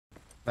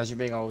Imagine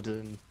being older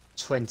than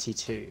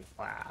 22.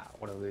 Wow,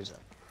 what a loser.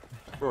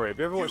 Rory, have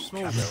you ever watched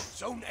Smallville?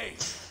 Zone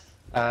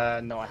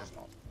A. No, I have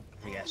not.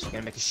 Yes, you're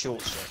gonna make a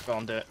short shot. Go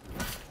on, do it.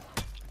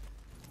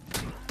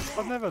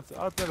 I'd never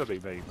be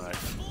me, mate.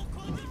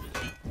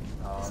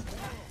 Oh,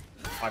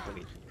 I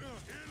believe you.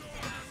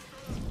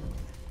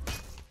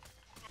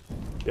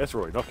 Yes,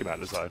 Rory, knock him out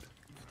of the zone.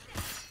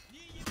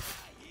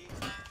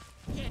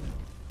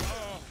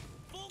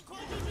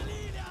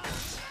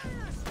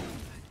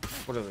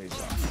 What a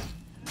loser.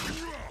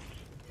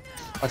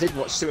 I did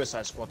watch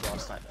Suicide Squad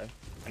last night though,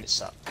 and it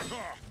sucked.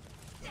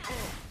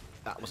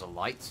 That was a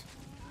light.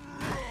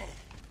 I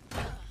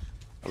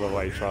love the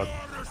way you tried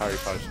Harry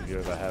punching you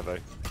with a heavy.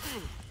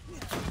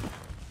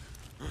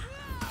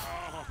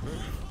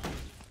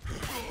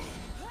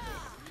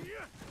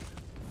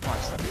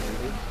 Nice, that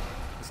movie.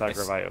 It's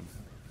aggravating.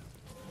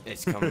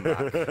 It's coming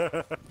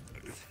back.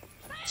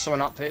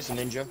 Someone up here, it's a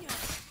ninja.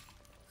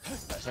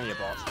 That's only a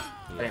bot.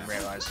 I didn't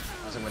realise.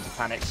 I went to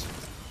panic.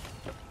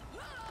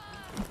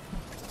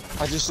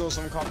 I just saw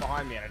someone come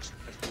behind me and I just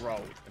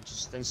rolled. And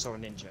just then saw a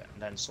ninja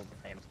and then saw the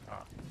name.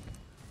 Ah.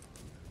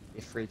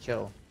 A free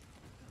kill.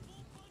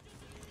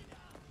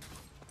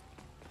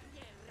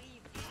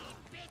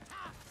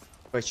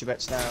 Place your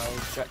bets now.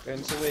 Jack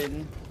going to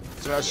win.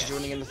 Someone else is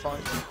joining in the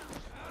fight.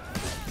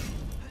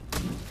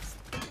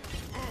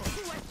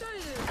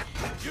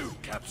 You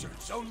captured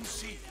Zone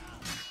C.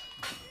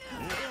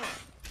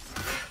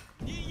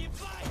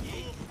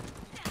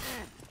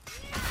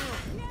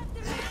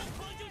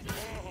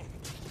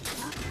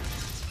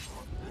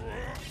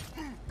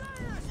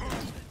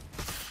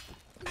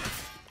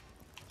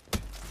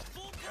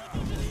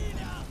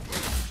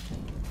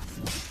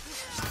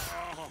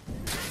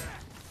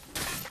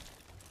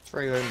 It's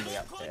very lonely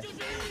up there.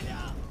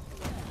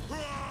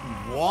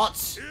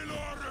 What?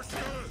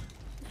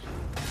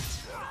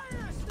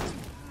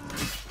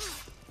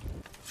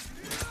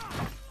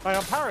 Hey,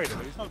 I'm parrying him,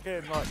 but he's not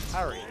getting like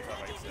parried, if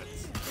that makes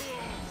sense.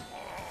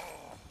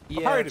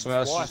 Yeah. parried him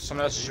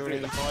Someone else is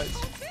joining the fight.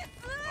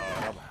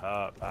 Oh, I'm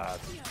hurt bad.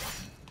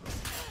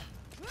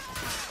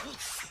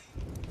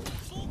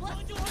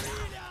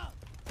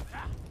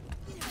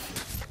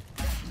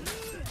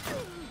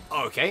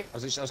 Okay. I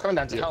was coming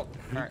down to help.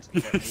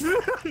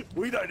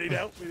 We don't need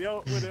help.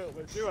 We're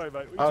duo,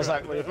 mate. I was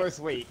like, well, you're both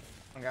weak.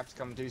 I'm gonna have to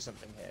come and do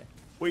something here.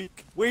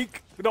 Weak. We're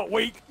not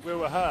weak. We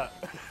were hurt.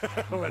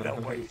 We're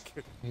not weak.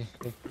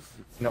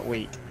 Not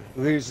weak.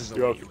 Losers are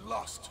You're weak. You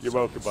lost. You're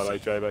welcome, by the way,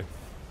 JB.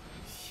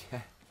 Yeah.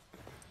 I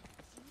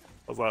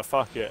was like,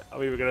 fuck it.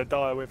 I'm either gonna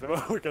die with him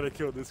or we're gonna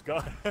kill this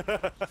guy. Oh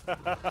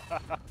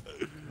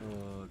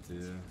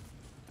dear.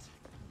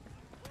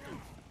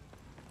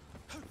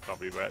 Can't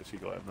believe we actually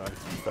got him though.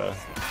 But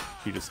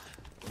he just,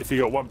 if he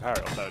got one parry,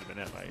 I would have been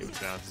it, mate. He was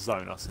down to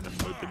zone us and then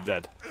we'd have been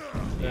dead.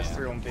 There's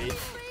 3 on B.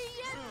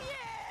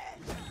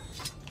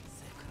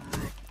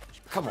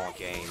 Come on,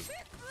 game.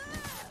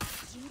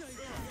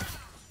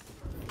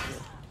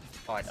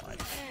 I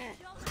died.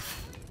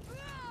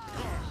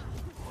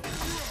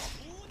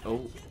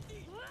 Oh.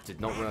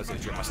 Did not realise it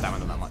drew my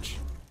stamina that much.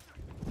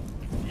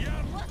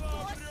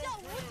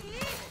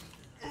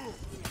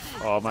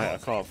 Oh mate, I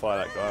can't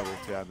fight that guy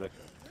with two-handed.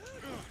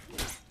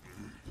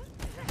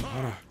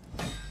 I'm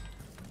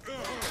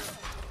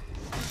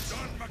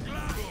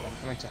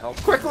coming to help.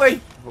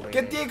 Quickly! Probably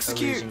Get the a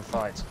execute! losing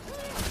fight.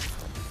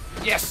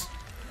 Yes!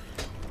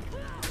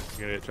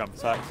 You're gonna get jump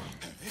attacked.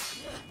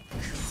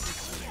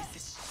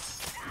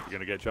 You're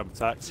gonna get jump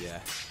attacked.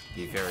 Yeah.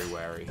 Be very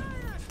wary.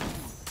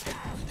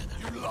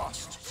 You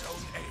lost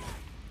Zone A.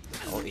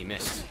 Oh, he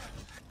missed.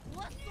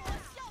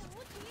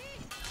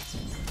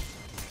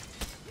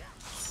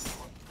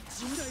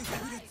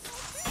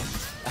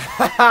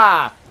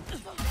 Haha!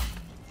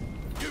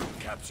 You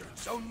captured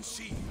Zone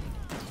C.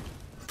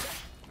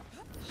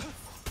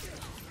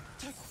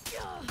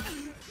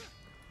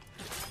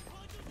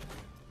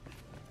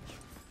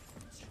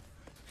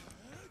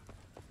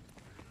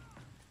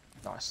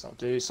 Nice, that'll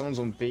do. Someone's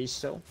on B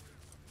still.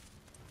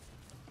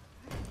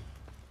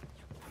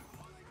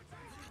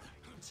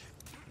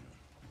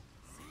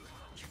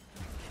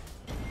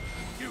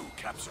 You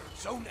captured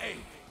Zone A.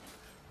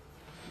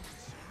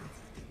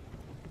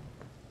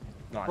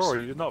 Nice. Bro,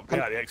 you did not be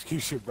out the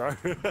execution, bro.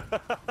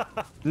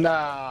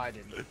 Nah, I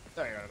didn't. Don't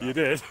worry about You it.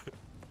 did.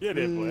 You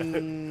did, boy.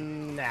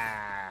 Nah.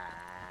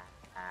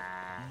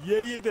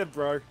 Yeah, you did,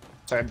 bro.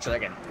 Sorry, try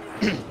again.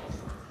 There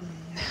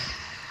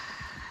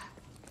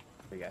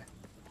we go.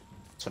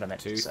 That's what I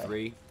meant 2, to say.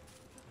 3.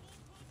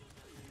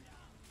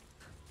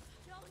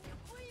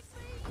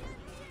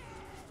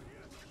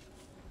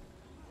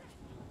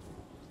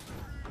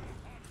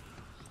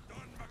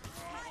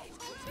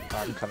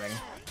 I'm coming.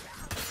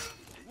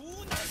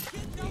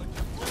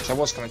 So I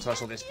was coming to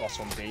us all this boss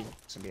on B.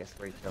 It's gonna be a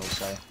 3 kill,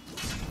 so.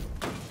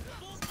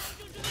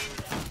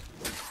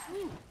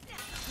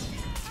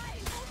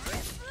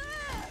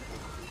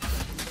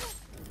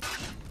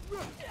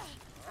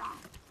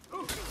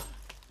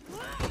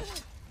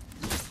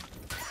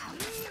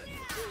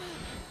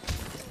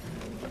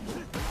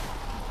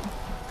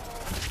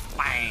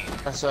 Bang!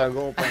 That's we're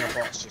all playing a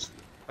boss, just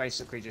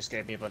basically just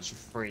gave me a bunch of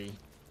free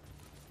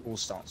all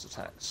stance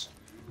attacks.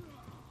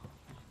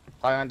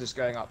 Highlander's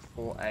going up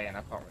for A, and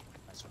I can't really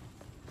that's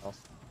off.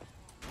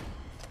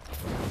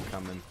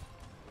 Coming.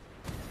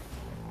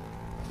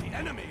 The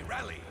enemy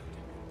rallied.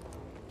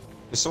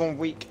 Is someone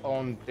weak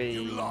on B?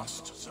 You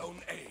lost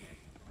Zone A.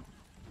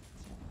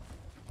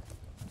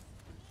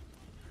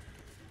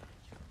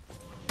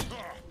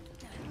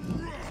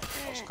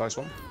 That's a close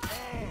one.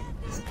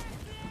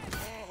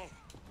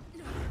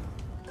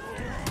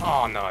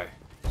 Oh no.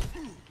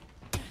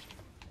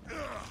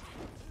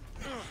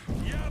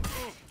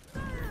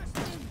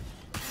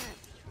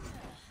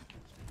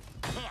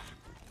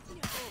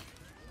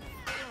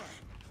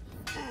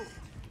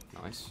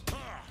 Nice.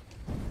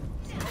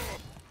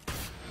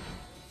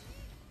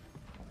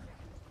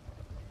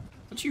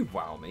 Don't you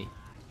wow me?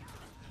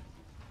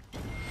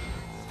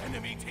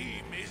 Enemy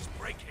team is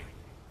breaking.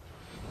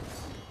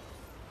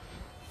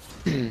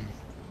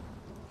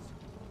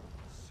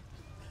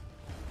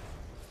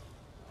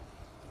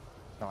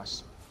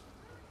 Nice.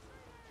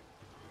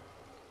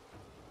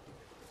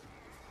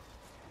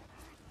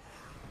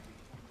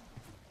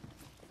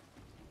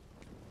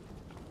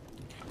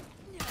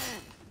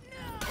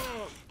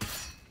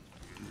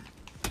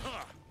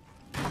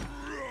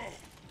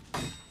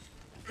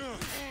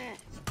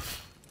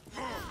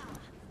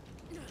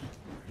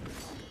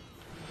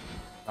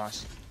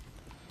 Nice.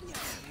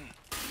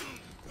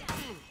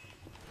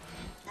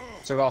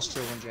 So last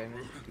 2 on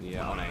Jamie.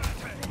 Yeah, on A.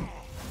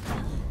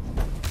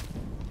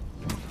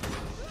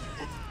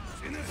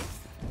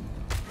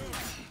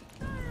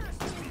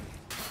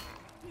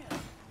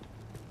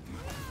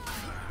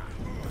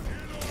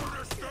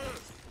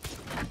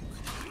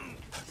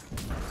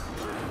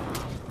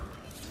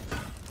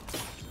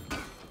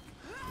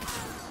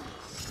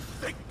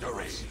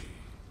 Victory.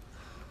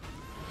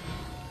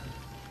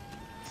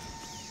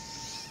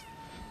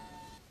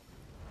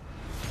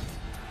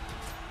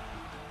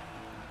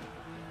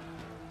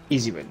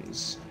 Easy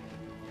wins.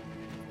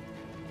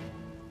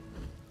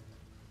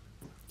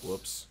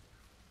 Whoops.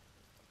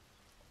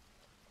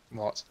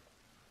 What?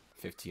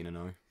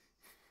 15-0.